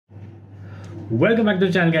Welcome back to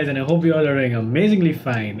the channel, guys, and I hope you all are doing amazingly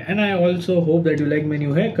fine. And I also hope that you like my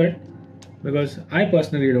new haircut, because I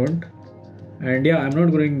personally don't. And yeah, I'm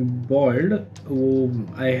not growing bald.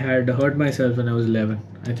 I had hurt myself when I was 11,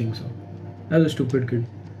 I think so. I was a stupid kid.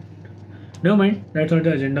 Never mind, that's not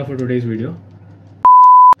the agenda for today's video.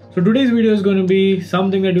 So today's video is going to be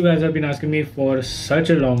something that you guys have been asking me for such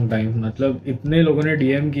a long time. मतलब इतने लोगों ने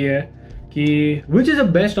DM किया है कि which is the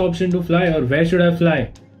best option to fly, or where should I fly,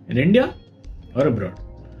 in India or abroad?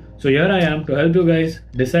 So here I am to help you guys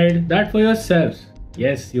decide that for yourselves.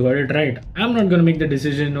 Yes, you heard it right. I'm not going to make the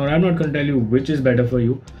decision, or I'm not going to tell you which is better for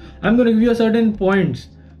you. I'm going to give you certain points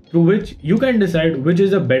through which you can decide which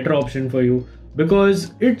is a better option for you,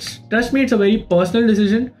 because trust me, it's a very personal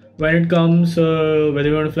decision when it comes whether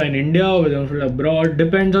you want to fly in India or whether you want to fly abroad.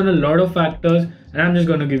 Depends on a lot of factors, and I'm just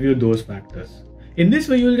going to give you those factors. In this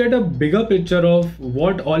way, you'll get a bigger picture of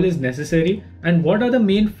what all is necessary and what are the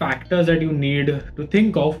main factors that you need to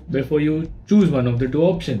think of before you choose one of the two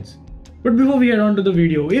options. But before we head on to the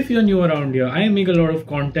video, if you're new around here, I make a lot of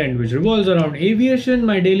content which revolves around aviation,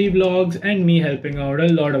 my daily vlogs, and me helping out a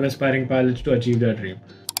lot of aspiring pilots to achieve their dream.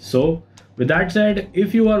 So with that said,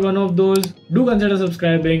 if you are one of those, do consider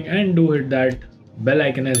subscribing and do hit that bell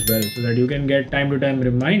icon as well, so that you can get time to time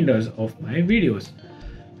reminders of my videos.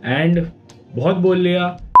 And बहुत बोल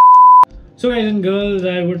लिया. So guys and girls,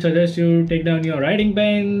 I would suggest you take down your writing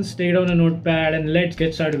pens, take down a notepad, and let's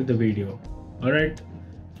get started with the video. Alright,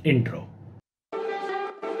 intro.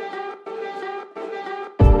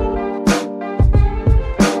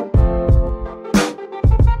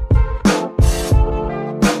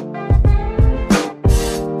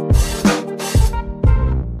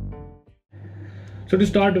 So to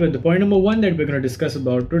start with, the point number one that we're going to discuss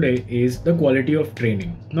about today is the quality of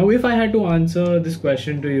training. Now, if I had to answer this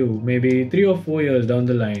question to you maybe 3 or 4 years down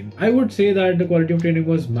the line, I would say that the quality of training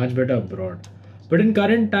was much better abroad. But in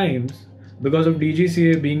current times, because of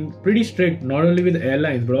DGCA being pretty strict, not only with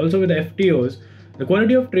airlines but also with FTOs, the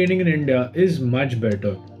quality of training in India is much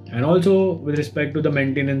better. And also with respect to the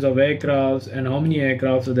maintenance of aircrafts and how many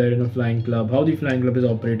aircrafts are there in a flying club, how the flying club is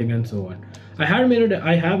operating, and so on. I have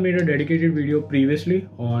made a dedicated video previously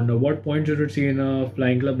on what points you should see in a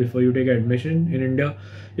flying club before you take admission in India.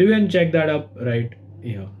 You can check that up right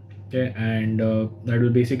here. Okay, and that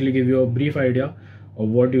will basically give you a brief idea of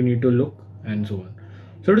what you need to look and so on.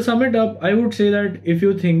 So to sum it up, I would say that if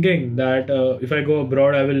you're thinking that if I go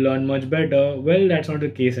abroad I will learn much better, well, that's not the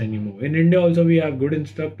case anymore. In India also we have good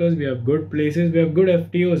instructors, we have good places, we have good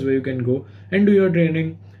FTOs where you can go and do your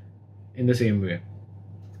training in the same way.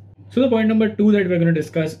 So the point number two that we're going to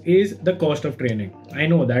discuss is the cost of training. I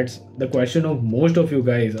know that's the question of most of you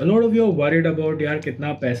guys. A lot of you are worried about yaar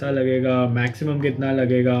kitna paisa lagega, maximum kitna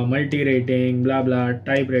lagega, multi-rating, blah blah,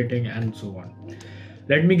 type rating, and so on.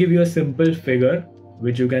 Let me give you a simple figure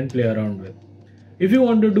which you can play around with. If you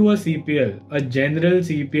want to do a CPL, a general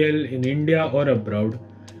CPL in India or abroad,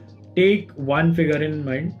 take one figure in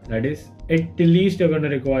mind, that is at least you're going to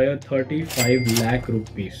require 35 lakh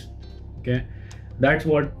rupees. Okay, that's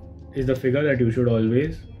what is the figure that you should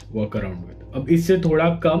always work around with. अब इससे थोड़ा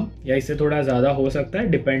कम या इससे थोड़ा ज़्यादा हो सकता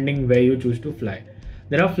है depending where you choose to fly.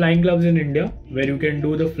 There are flying clubs in India where you can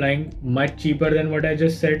do the flying much cheaper than what I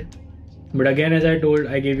just said. But again, as I told,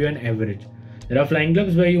 I gave you an average. There are flying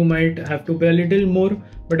clubs where you might have to pay a little more,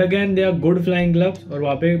 but again they are good flying clubs और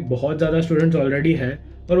वहाँ पे बहुत ज़्यादा students already है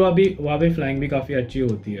और वहाँ पे flying भी काफ़ी अच्छी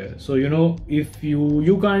होती है. So you know, if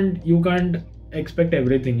you can't expect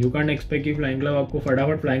everything. You can't expect कि flying club आपको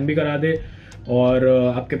फटाफट flying भी करा दे और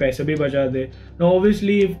आपके पैसे भी बचा दे. Now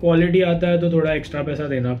obviously if quality आता है तो थोड़ा extra पैसा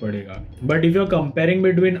देना पड़ेगा. But if you're comparing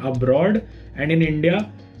between abroad and in India,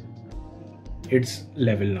 it's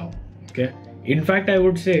level now. Okay. In fact, I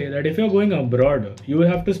would say that if you're going abroad, you will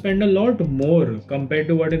have to spend a lot more compared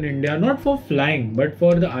to what in India, not for flying, but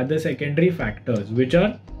for the other secondary factors, which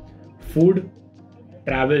are food,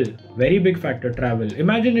 travel, very big factor, travel.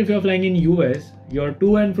 Imagine if you're flying in US, your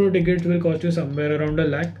to and fro tickets will cost you somewhere around $1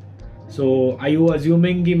 lakh. So are you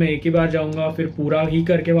assuming कि मैं एक ही बार जाऊँगा फिर पूरा ही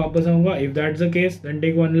करके वापस आऊँगा? If that's the case, then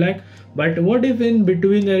take 1 lakh. But what if in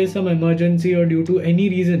between there is some emergency or due to any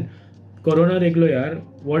reason? Corona देख लो यार.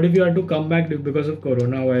 What if you have to come back because of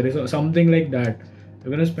coronavirus or something like that?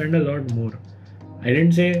 You're gonna spend a lot more. I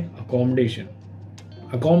didn't say accommodation.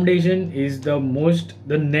 Accommodation is the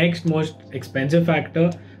next most expensive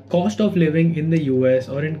factor. Cost of living in the US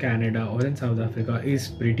or in Canada or in South Africa is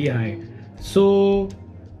pretty high. So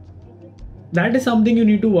that is something you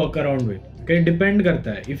need to work around with. Okay, depend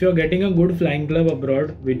करता है. If you're getting a good flying club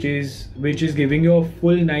abroad, which is giving you a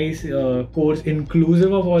full nice course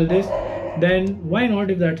inclusive of all this, then why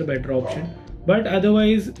not if that's a better option? But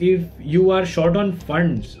otherwise, if you are short on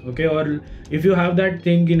funds, okay, or if you have that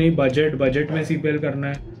thing कि नहीं budget में CPL करना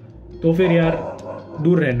है, तो फिर यार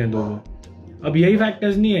दूर रहने दो वो. अब यही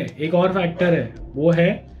फैक्टर्स नहीं है, एक और फैक्टर है, वो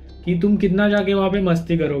है कि तुम कितना जाके वहाँ पे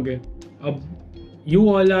मस्ती करोगे. अब you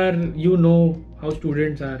all are, you know how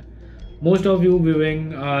students are. Most of you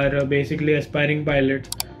viewing are basically aspiring pilots.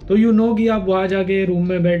 तो यू नो कि आप वहाँ जाके रूम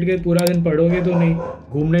में बैठ के पूरा दिन पढ़ोगे तो नहीं,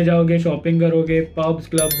 घूमने जाओगे, शॉपिंग करोगे, पब्स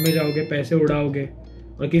क्लब्स में जाओगे, पैसे उड़ाओगे.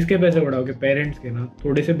 और किसके पैसे उड़ाओगे? पेरेंट्स के ना.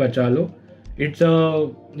 थोड़े से बचा लो. It's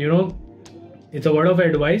a word of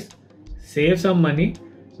advice, save some money,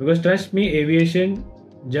 because trust me, aviation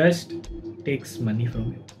just takes money from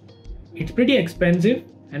you. It's pretty expensive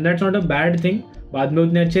and that's not a bad thing. बाद में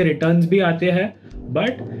उतने अच्छे रिटर्न्स भी आते हैं,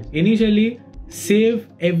 but initially save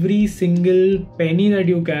every single penny that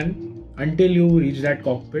you can until you reach that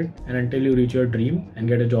cockpit and until you reach your dream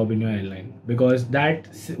and get a job in your airline, because that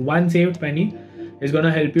one saved penny is going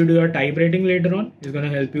to help you do your type rating later on, is going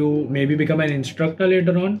to help you maybe become an instructor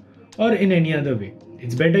later on, or in any other way.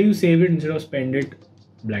 It's better you save it instead of spend it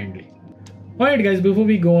blindly. Alright guys, before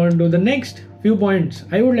we go on to the next few points,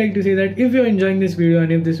 I would like to say that if you're enjoying this video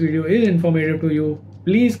and if this video is informative to you,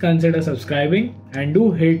 please consider subscribing and do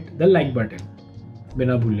hit the like button.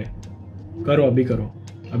 बिना भूले करो, अभी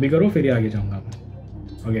करो फिर ही आगे जाऊंगा मैं.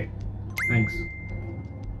 Okay, thanks.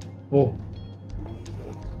 ओ,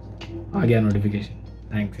 आ गया नोटिफिकेशन.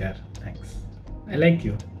 थैंक्स यार, thanks. I like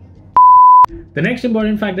you. The next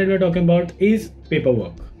important fact that we are talking about is paper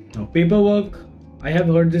work. Now paper work, I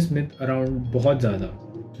have heard this myth around बहुत ज़्यादा.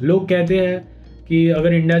 लोग कहते हैं कि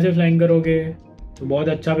अगर इंडिया से फ्लाइंग करोगे तो बहुत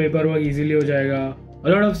अच्छा पेपर वर्क ईजिली हो जाएगा.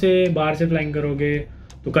 अलॉट ऑफ से बाहर से फ्लाइंग करोगे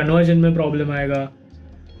तो कन्वर्जन में प्रॉब्लम आएगा.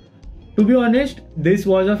 To be honest, this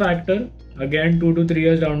was a factor. Again, 2 to 3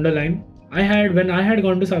 years down the line, when I had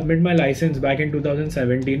gone to submit my license back in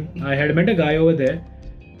 2017, I had met a guy over there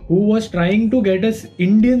who was trying to get us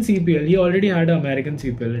Indian CPL. He already had an American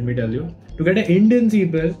CPL, let me tell you, to get an Indian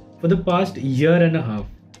CPL for the past year and a half.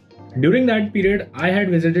 During that period, I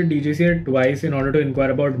had visited DGCA twice in order to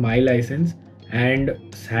inquire about my license. And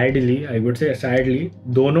sadly, I would say sadly,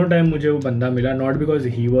 दोनों time मुझे वो बंदा मिला. Not because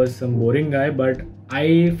he was some boring guy, but I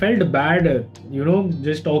felt bad, you know,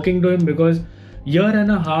 just talking to him, because year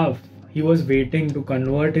and a half he was waiting to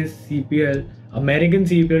convert his CPL, American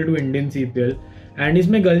CPL to Indian CPL. And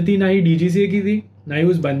इसमें गलती ना ही DGCA की थी, ना ही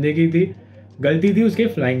उस बंदे की थी. गलती थी उसके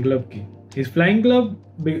फ्लाइंग क्लब की. His flying club,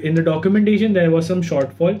 in the documentation there was some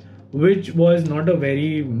shortfall, which was not a very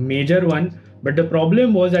major one. But the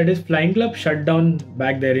problem was that his flying club shut down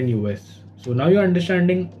back there in US. So now you're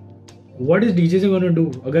understanding what is DGCA going to do.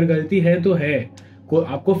 अगर गलती है तो है.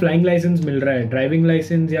 आपको flying licence मिल रहा है, driving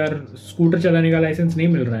licence या scooter चलाने का लाइसेंस नहीं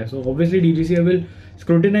मिल रहा है. So obviously DGCA will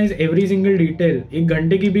scrutinise every single detail. 1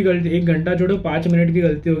 घंटे की भी गलती, 1 घंटा छोड़ो 5 मिनट की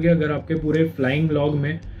गलती होगी अगर आपके पूरे फ्लाइंग लॉग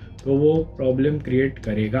में, तो वो प्रॉब्लम क्रिएट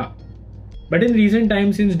करेगा. But in recent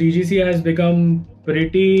times, since DGCA has become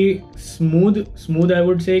pretty smooth, I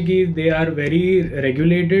would say कि they are very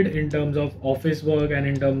regulated in terms of office work and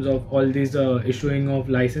in terms of all these issuing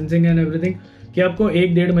of licensing and everything, कि आपको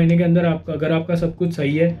 1-1.5 महीने के अंदर आपका, अगर आपका सब कुछ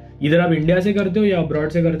सही है, इधर आप इंडिया से करते हो या अब्रॉड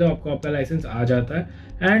से करते हो, आपको आपका लाइसेंस आ जाता है.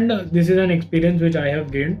 And this is an experience which I have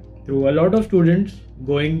gained through a lot of students,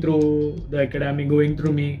 going through the academy, going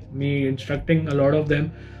through me instructing a lot of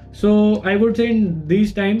them. So I would say in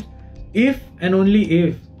these times, if and only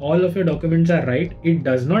if all of your documents are right, it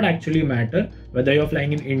does not actually matter whether you're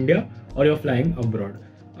flying in India or you're flying abroad.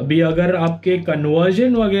 अभी अगर आपके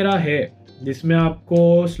conversion वगैरह है जिसमें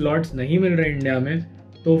आपको slots नहीं मिल रहे India में,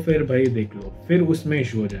 तो फिर भाई देख लो, फिर उसमें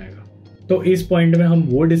इशू हो जाएगा. तो इस पॉइंट में हम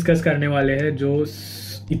वो डिस्कस करने वाले हैं जो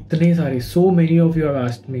इतने सारे, so many of you have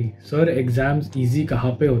asked me, sir exams easy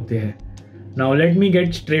कहाँ पे होते हैं. Now let me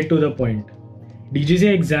get straight to the point.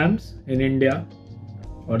 DGCA exams in India,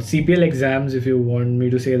 or CPL exams if you want me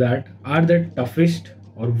to say that, are the toughest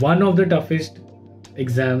or one of the toughest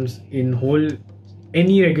exams in whole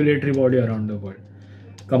any regulatory body around the world.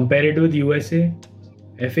 Compared with USA,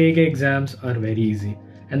 FAA exams are very easy,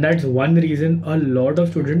 and that's one reason a lot of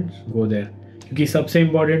students go there. क्योंकि सबसे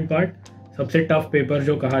important part, सबसे tough paper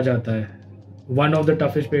जो कहा जाता है, one of the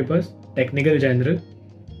toughest papers, technical general,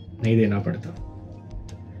 नहीं देना पड़ता.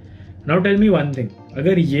 Now tell me one thing,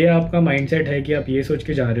 अगर ये आपका माइंडसेट है कि आप ये सोच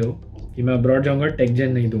के जा रहे हो कि मैं अब्रॉड जाऊंगा, टेक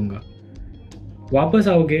जेन नहीं दूंगा, वापस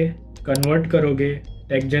आओगे, कन्वर्ट करोगे,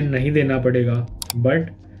 टेक जेन नहीं देना पड़ेगा. But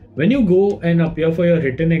when you go and appear for your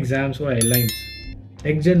written exams for airlines,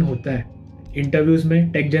 take जेन होता है. इंटरव्यूज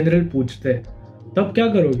में टेक जनरल पूछते हैं, तब क्या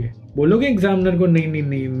करोगे? बोलोगे एग्जामिनर को नहीं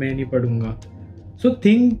मैं नहीं पढ़ूंगा. So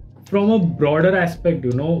think from a broader aspect,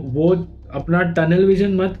 you know. वो अपना टनल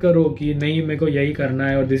विजन मत करो कि नहीं मेरे को यही करना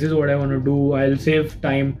है और this is what I want to do, I will save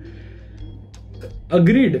time.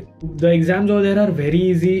 Agreed, the exams over there are very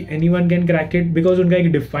easy, anyone can crack it because उनका एक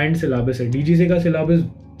defined syllabus है. DGCA का syllabus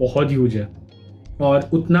बहुत huge है और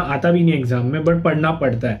उतना आता भी नहीं एग्जाम में, बट पढ़ना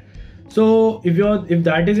पड़ता है. So if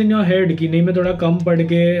that is in your head कि नहीं मैं थोड़ा कम पढ़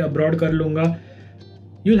के abroad कर लूँगा,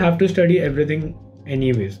 you'll have to study everything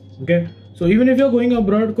anyways. Okay, so even if you're going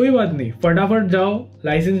abroad, कोई बात नहीं, फटाफट जाओ,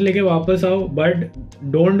 लाइसेंस लेके वापस आओ, but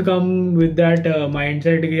don't come with that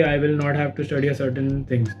mindset कि I will not have to study a certain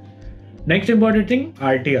things. Next important thing,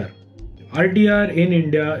 RTR. RTR in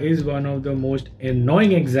India is one of the most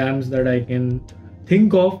annoying exams that I can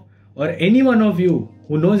think of, or any one of you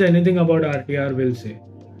who knows anything about RTR will say.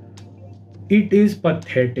 It is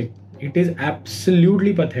pathetic. It is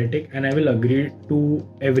absolutely pathetic, and I will agree to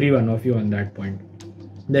every one of you on that point.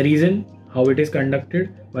 The reason, how it is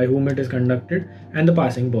conducted, by whom it is conducted, and the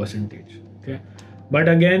passing percentage. Okay,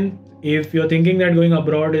 but again, if you're thinking that going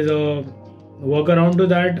abroad is a workaround to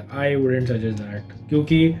that, I wouldn't suggest that.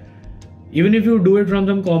 Kyunki even if you do it from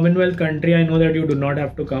some Commonwealth country, I know that you do not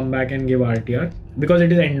have to come back and give RTR because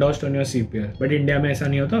it is endorsed on your CPL. But India में ऐसा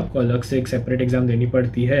नहीं होता, आपको अलग से एक separate exam देनी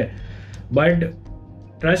पड़ती है. But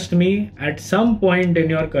trust me, at some point in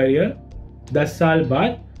your career, 10 साल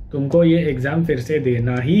बाद तुमको ये exam फिर से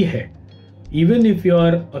देना ही है. Even if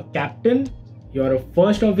you're a captain, you're a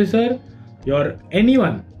first officer, you're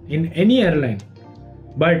anyone in any airline.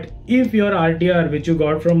 But if your RTR which you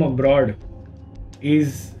got from abroad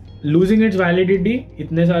is losing its validity,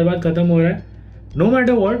 इतने साल बाद खत्म हो रहा है, no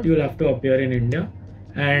matter what, you'll have to appear in India.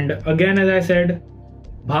 And again, as I said,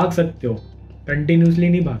 भाग सकते हो, continuously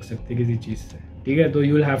नहीं भाग सकते किसी चीज़ से, ठीक है? तो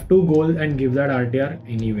you'll have to go and give that RTR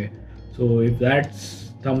anyway. So if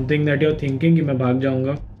that's something that you're thinking कि मैं भाग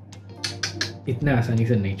जाऊँगा, इतने आसानी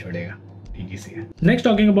से नहीं छोड़ेगा. Next,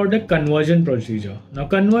 talking about the conversion procedure. Now,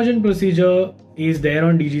 conversion procedure is there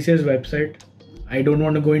on DGCA's website. I don't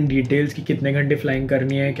want to go in details कि कितने घंटे flying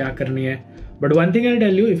करनी है, क्या करनी है. But one thing I'll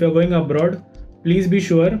tell you, if you're going abroad, please be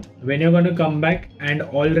sure when you're going to come back, and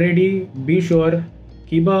already be sure,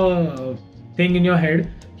 keep a thing in your head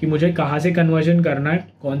कि मुझे कहाँ से conversion करना है,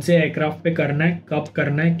 कौन से aircraft पे करना है, कब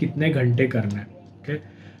करना है, कितने घंटे करना है. Okay,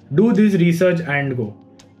 do this research and go.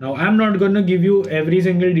 Now I'm not going to give you every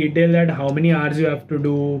single detail that how many hours you have to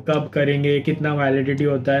do, कब करेंगे, कितना validity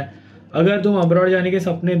होता है. अगर तुम abroad जाने के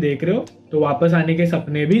सपने देख रहे हो तो वापस आने के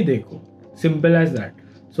सपने भी देखो. Simple as that.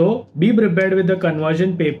 So be prepared with the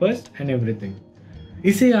conversion papers and everything.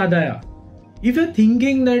 इससे याद आया, if you're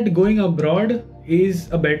thinking that going abroad is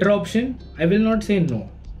a better option, I will not say no.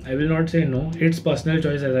 I will not say no. It's personal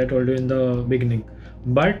choice, as I told you in the beginning.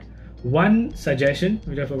 But one suggestion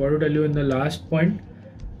which I forgot to tell you in the last point,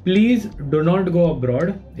 please do not go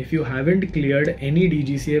abroad if you haven't cleared any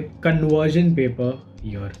DGCA conversion paper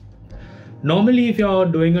here. Normally, if you're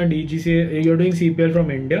doing a DGCA, you're doing CPL from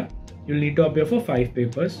India, you'll need to appear for 5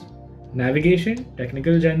 papers: navigation,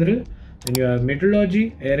 technical general, then you have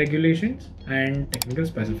meteorology, air regulations, and technical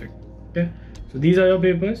specific. Okay, so these are your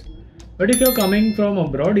papers. But if you're coming from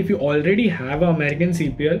abroad, if you already have an American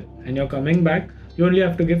CPL and you're coming back, you only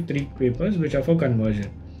have to give 3 papers which are for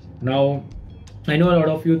conversion. Now, I know a lot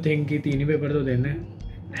of you think कि 3 ही paper तो देने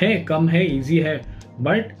हैं, कम है, easy है,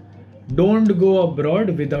 but don't go abroad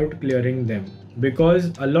without clearing them, because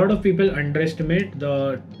a lot of people underestimate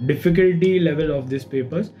the difficulty level of these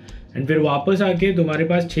papers. And फिर वापस आके तुम्हारे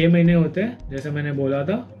पास 6 महीने होते हैं, जैसे मैंने बोला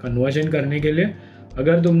था, कन्वर्जन करने के लिए.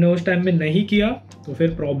 अगर तुमने उस टाइम में नहीं किया तो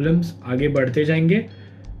फिर प्रॉब्लम्स आगे बढ़ते जाएंगे.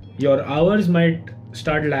 Your hours might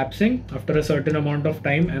start lapsing after a certain amount of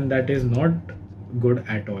time, and that is not good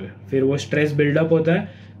at all. फिर वो stress build up होता है,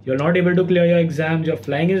 you're not able to clear your exams, your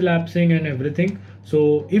flying is lapsing and everything. So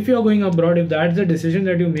if you're going abroad, if that's the decision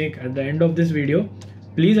that you make at the end of this video,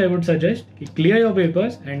 please, I would suggest clear your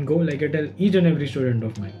papers and go, like I tell each and every student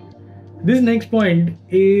of mine. This next point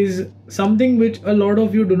is something which a lot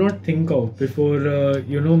of you do not think of before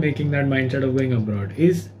making that mindset of going abroad,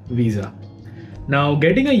 is visa. Now,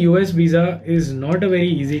 getting a US visa is not a very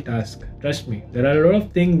easy task. Trust me, there are a lot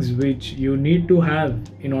of things which you need to have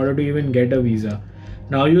in order to even get a visa.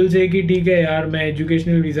 Now you will say कि ठीक है यार, मैं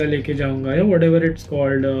educational visa लेके जाऊँगा या whatever it's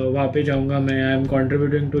called, वहाँ पे जाऊँगा मैं, I am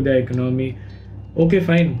contributing to the economy. Okay,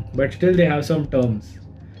 fine, but still they have some terms.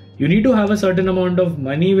 You need to have a certain amount of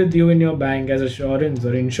money with you in your bank as assurance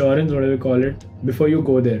or insurance, whatever you call it, before you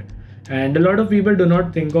go there. And a lot of people do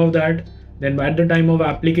not think of that. Then at the time of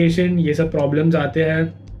application, ये सब problems आते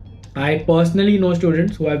हैं. I personally know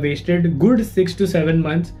students who have wasted good 6 to 7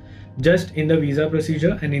 months just in the visa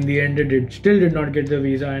procedure, and in the end they still did not get the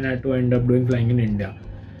visa and had to end up doing flying in India.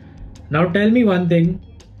 Now tell me one thing,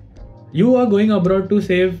 You are going abroad to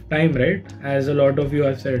save time, right? As a lot of you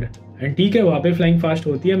have said. And ठीक है, वहाँ पे flying fast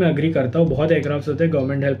होती है, मैं agree करता हूँ, बहुत एयरक्राफ्ट होते हैं,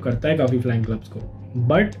 गवर्नमेंट हेल्प करता है काफ़ी फ्लाइंग क्लब्स को,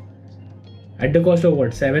 but at the cost of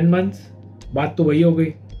what 7 months. बात तो वही हो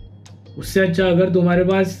गई. उससे अच्छा अगर तुम्हारे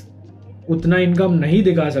पास उतना इनकम नहीं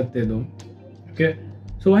दिखा सकते तुम, okay,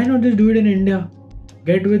 so why not just do it in India,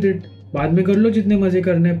 gate with it, बाद में कर लो जितने मजे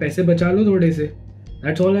करने हैं, पैसे बचा लो थोड़े से,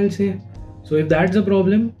 that's all I will say. So if that's a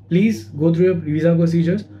problem, please go through your visa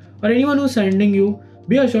procedures, और anyone who is sending you,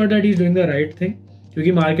 B assured that he is doing the right thing,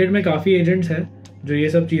 क्योंकि मार्केट में काफ़ी agents हैं जो ये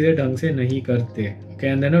सब चीज़ें ढंग से नहीं करते, okay,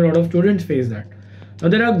 and then a lot of students face that. Now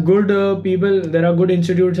there are good people, there are good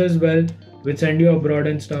institutes as well which send you abroad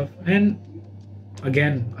and stuff, and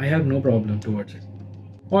again I have no problem towards it.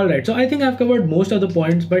 Alright, so I think I've covered most of the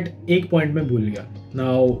points, but एक point मैं भूल गया.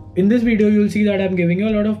 Now in this video you'll see that I'm giving you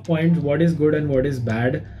a lot of points, what is good and what is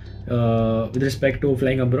bad with respect to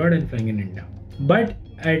flying abroad and flying in India. But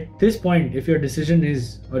at this point, if your decision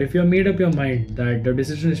is, or if you have made up your mind that the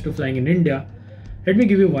decision is to flying in India, let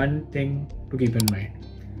me give you one thing to keep in mind.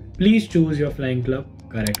 Please choose your flying club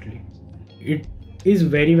correctly. It is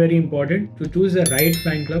very, very important to choose the right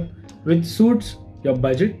flying club which suits your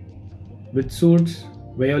budget, which suits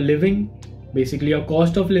where you're living, basically your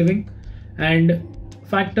cost of living, and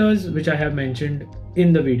factors which I have mentioned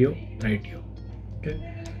in the video right here. Okay,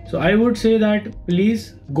 so I would say that please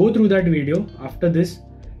go through that video after this,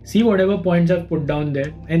 see whatever points I've put down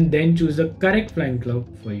there, and then choose the correct flying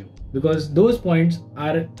club for you, because those points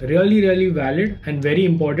are really, really valid and very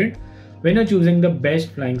important when you're choosing the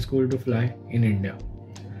best flying school to fly in India.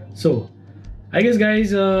 So I guess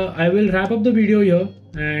guys, I will wrap up the video here,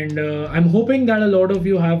 and I'm hoping that a lot of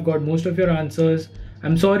you have got most of your answers.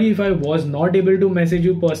 I'm sorry if I was not able to message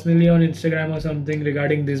you personally on Instagram or something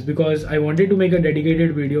regarding this, because I wanted to make a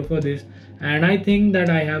dedicated video for this, and I think that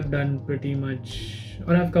I have done pretty much,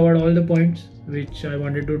 or I've covered all the points which I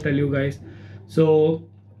wanted to tell you guys. So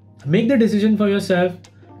make the decision for yourself,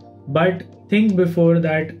 but think before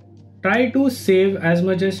that. Try to save as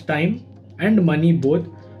much as time and money both,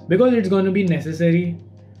 because it's going to be necessary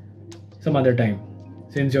some other time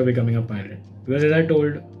since you're becoming a pilot. Because as I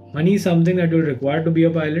told, money is something that you'll require to be a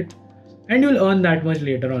pilot, and you'll earn that much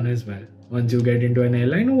later on as well once you get into an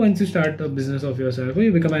airline, or once you start a business of yourself, or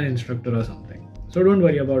you become an instructor or something. So don't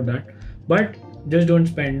worry about that, but just don't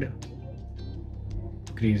spend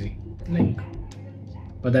crazy. Like,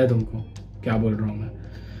 पता है तुमको क्या बोल रहा हूँ मैं.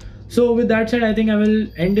 So with that said, I think I will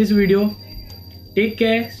end this video. Take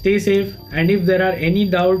care, stay safe, and if there are any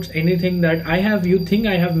doubts, anything that you think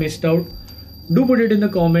I have missed out, do put it in the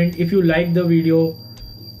comment. If you like the video,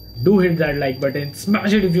 do hit that like button,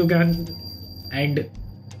 smash it if you can, and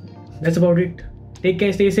that's about it. Take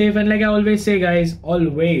care, stay safe, and like I always say guys,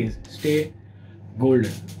 always stay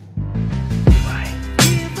golden.